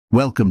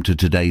Welcome to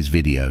today's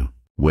video,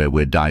 where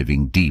we're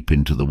diving deep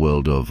into the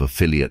world of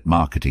affiliate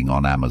marketing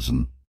on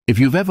Amazon. If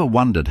you've ever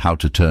wondered how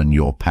to turn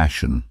your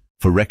passion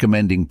for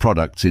recommending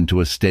products into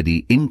a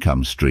steady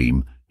income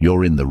stream,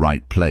 you're in the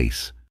right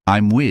place.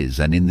 I'm Wiz,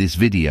 and in this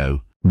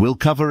video, we'll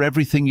cover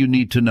everything you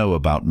need to know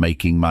about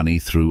making money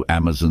through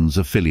Amazon's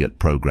affiliate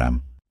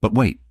program. But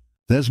wait,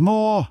 there's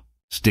more!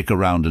 Stick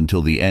around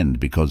until the end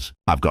because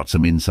I've got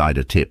some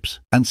insider tips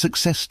and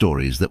success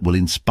stories that will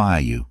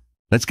inspire you.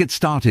 Let's get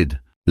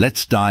started.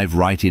 Let's dive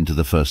right into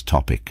the first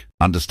topic,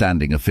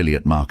 understanding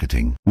affiliate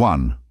marketing.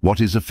 1.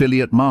 What is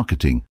affiliate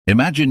marketing?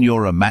 Imagine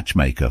you're a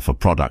matchmaker for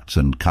products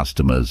and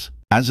customers.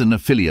 As an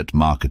affiliate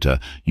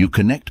marketer, you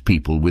connect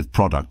people with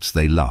products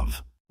they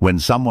love. When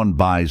someone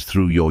buys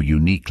through your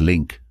unique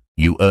link,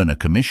 you earn a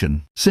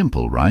commission.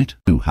 Simple, right?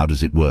 How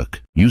does it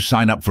work? You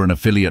sign up for an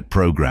affiliate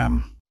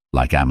program,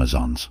 like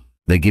Amazon's.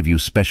 They give you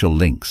special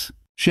links.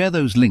 Share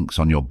those links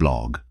on your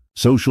blog,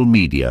 social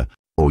media,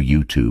 or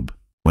YouTube.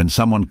 When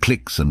someone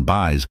clicks and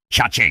buys,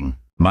 cha-ching,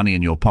 money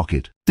in your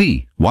pocket.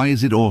 Why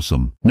is it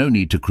awesome? No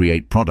need to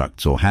create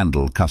products or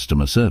handle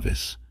customer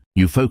service.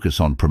 You focus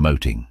on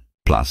promoting.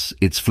 Plus,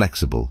 it's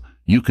flexible.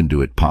 You can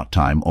do it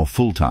part-time or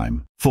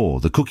full-time. 4.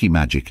 The cookie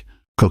magic.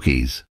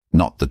 Cookies,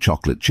 not the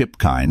chocolate chip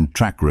kind,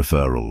 track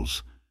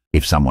referrals.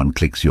 If someone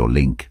clicks your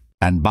link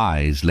and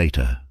buys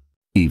later,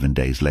 even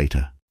days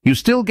later, you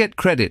still get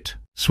credit.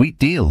 Sweet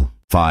deal.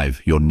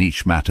 5. Your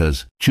niche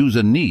matters. Choose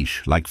a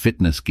niche like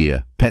fitness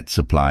gear, pet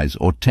supplies,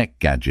 or tech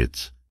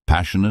gadgets.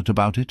 Passionate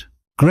about it?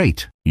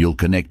 Great. You'll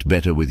connect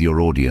better with your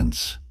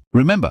audience.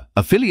 Remember,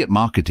 affiliate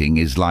marketing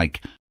is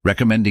like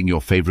recommending your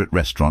favorite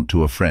restaurant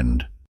to a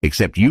friend,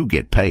 except you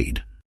get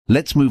paid.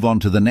 Let's move on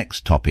to the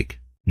next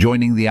topic,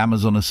 joining the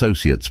Amazon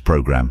Associates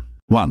program.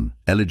 1.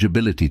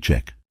 Eligibility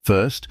check.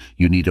 First,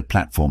 you need a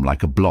platform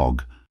like a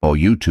blog or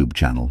YouTube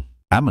channel.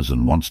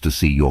 Amazon wants to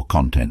see your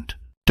content.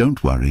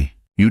 Don't worry.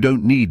 You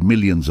don't need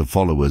millions of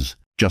followers,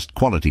 just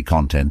quality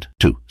content.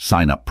 2.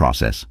 Sign-up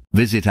process.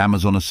 Visit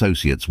Amazon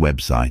Associates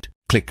website.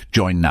 Click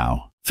Join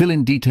Now. Fill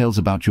in details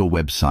about your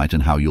website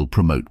and how you'll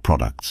promote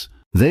products.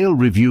 They'll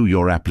review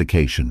your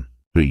application.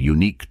 3.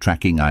 Unique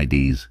tracking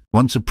IDs.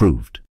 Once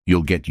approved,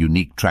 you'll get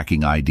unique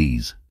tracking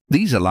IDs.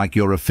 These are like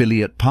your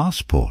affiliate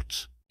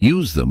passports.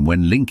 Use them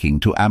when linking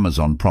to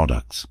Amazon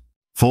products.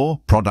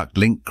 4. Product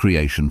link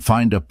creation.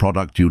 Find a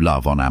product you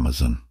love on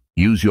Amazon.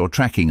 Use your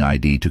tracking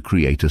ID to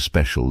create a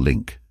special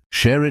link.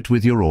 Share it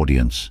with your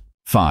audience.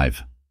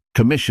 5.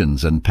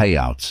 Commissions and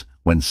payouts.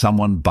 When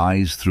someone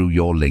buys through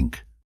your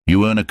link,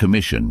 you earn a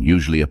commission,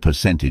 usually a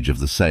percentage of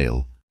the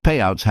sale.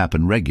 Payouts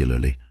happen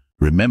regularly.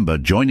 Remember,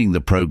 joining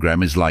the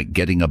program is like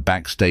getting a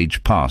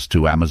backstage pass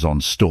to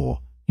Amazon's store.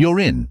 You're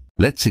in.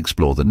 Let's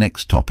explore the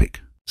next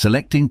topic,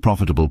 selecting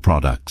profitable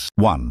products.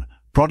 1.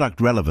 Product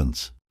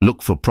relevance.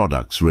 Look for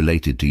products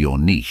related to your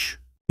niche.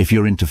 If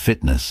you're into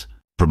fitness,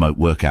 promote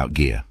workout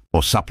gear.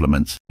 Or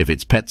supplements. If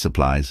it's pet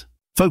supplies,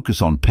 focus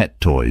on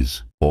pet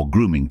toys or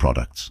grooming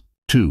products.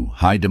 2.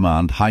 High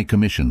demand, high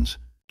commissions.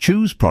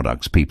 Choose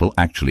products people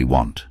actually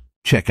want.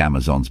 Check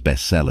Amazon's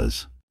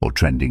bestsellers or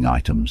trending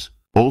items.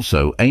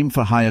 Also, aim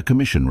for higher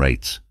commission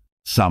rates.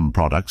 Some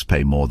products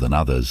pay more than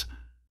others.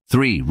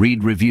 3.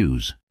 Read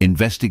reviews.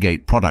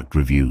 Investigate product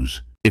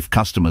reviews. If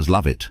customers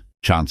love it,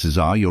 chances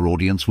are your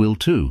audience will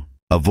too.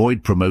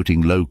 Avoid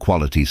promoting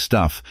low-quality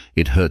stuff.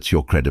 It hurts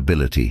your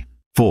credibility.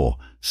 4.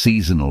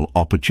 Seasonal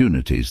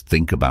opportunities.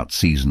 Think about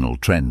seasonal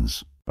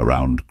trends.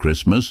 Around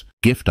Christmas,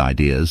 gift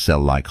ideas sell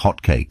like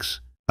hotcakes.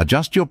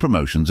 Adjust your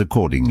promotions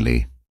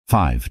accordingly.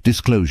 5.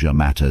 Disclosure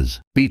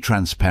matters. Be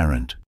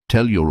transparent.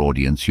 Tell your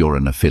audience you're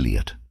an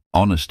affiliate.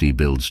 Honesty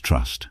builds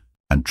trust,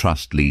 and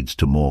trust leads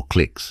to more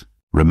clicks.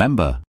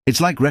 Remember,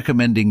 it's like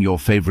recommending your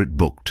favorite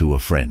book to a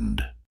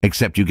friend,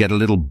 except you get a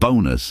little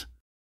bonus.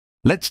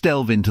 Let's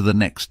delve into the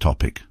next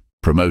topic,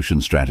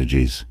 promotion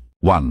strategies.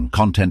 1.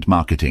 Content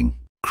marketing.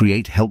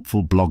 Create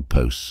helpful blog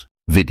posts,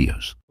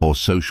 videos, or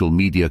social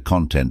media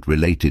content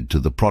related to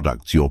the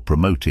products you're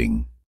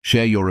promoting.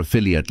 Share your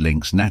affiliate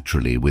links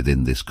naturally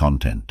within this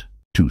content.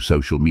 2.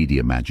 Social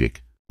media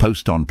magic.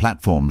 Post on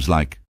platforms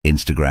like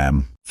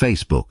Instagram,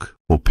 Facebook,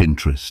 or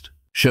Pinterest.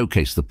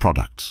 Showcase the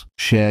products,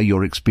 share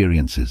your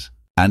experiences,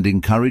 and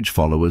encourage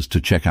followers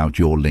to check out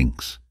your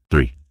links.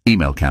 3.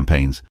 Email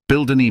campaigns.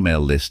 Build an email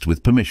list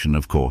with permission,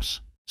 of course.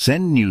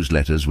 Send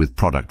newsletters with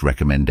product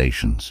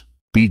recommendations.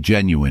 Be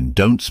genuine,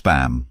 don't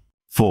spam.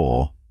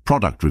 4.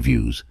 Product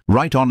reviews.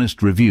 Write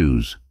honest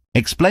reviews.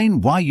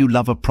 Explain why you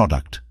love a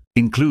product.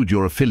 Include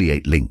your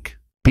affiliate link.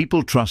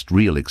 People trust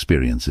real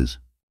experiences.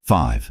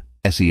 5.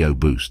 SEO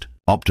boost.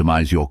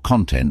 Optimize your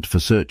content for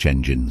search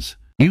engines.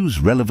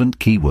 Use relevant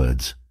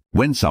keywords.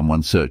 When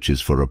someone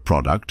searches for a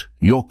product,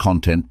 your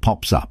content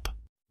pops up.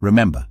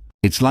 Remember,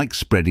 it's like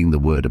spreading the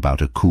word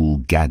about a cool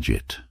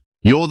gadget.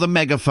 You're the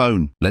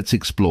megaphone. Let's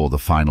explore the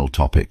final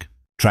topic,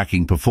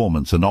 tracking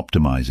performance and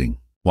optimizing.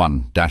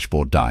 1.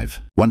 Dashboard dive.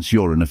 Once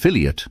you're an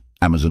affiliate,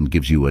 Amazon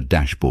gives you a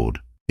dashboard.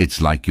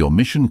 It's like your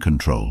mission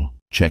control.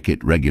 Check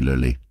it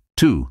regularly.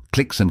 2.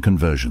 Clicks and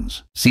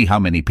conversions. See how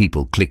many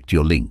people clicked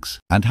your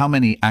links and how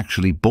many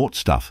actually bought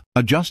stuff.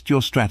 Adjust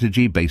your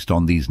strategy based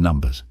on these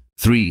numbers.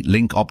 3.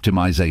 Link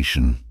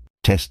optimization.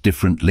 Test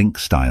different link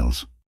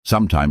styles.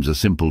 Sometimes a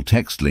simple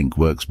text link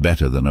works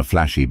better than a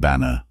flashy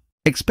banner.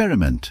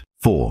 Experiment.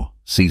 4.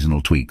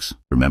 Seasonal tweaks.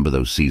 Remember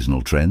those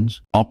seasonal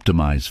trends?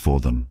 Optimize for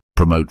them.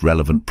 Promote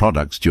relevant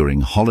products during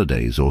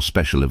holidays or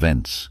special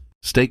events.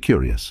 Stay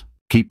curious.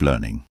 Keep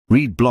learning.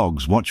 Read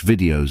blogs, watch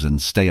videos,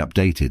 and stay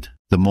updated.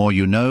 The more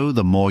you know,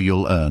 the more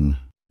you'll earn.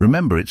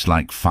 Remember, it's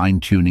like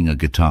fine-tuning a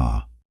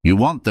guitar. You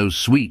want those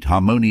sweet,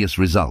 harmonious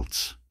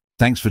results.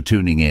 Thanks for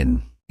tuning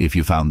in. If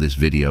you found this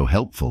video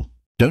helpful,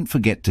 don't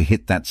forget to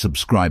hit that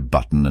subscribe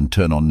button and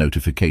turn on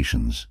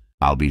notifications.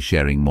 I'll be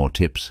sharing more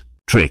tips,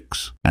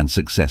 tricks, and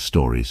success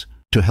stories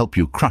to help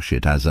you crush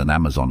it as an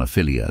Amazon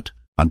affiliate.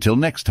 Until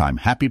next time,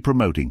 happy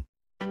promoting.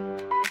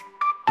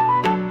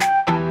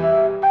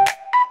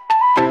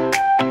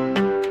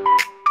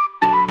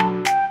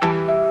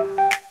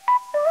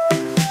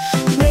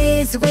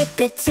 With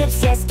the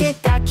tips, yes,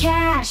 get that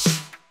cash.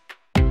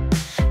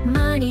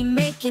 Money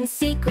making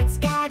secrets,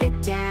 got it.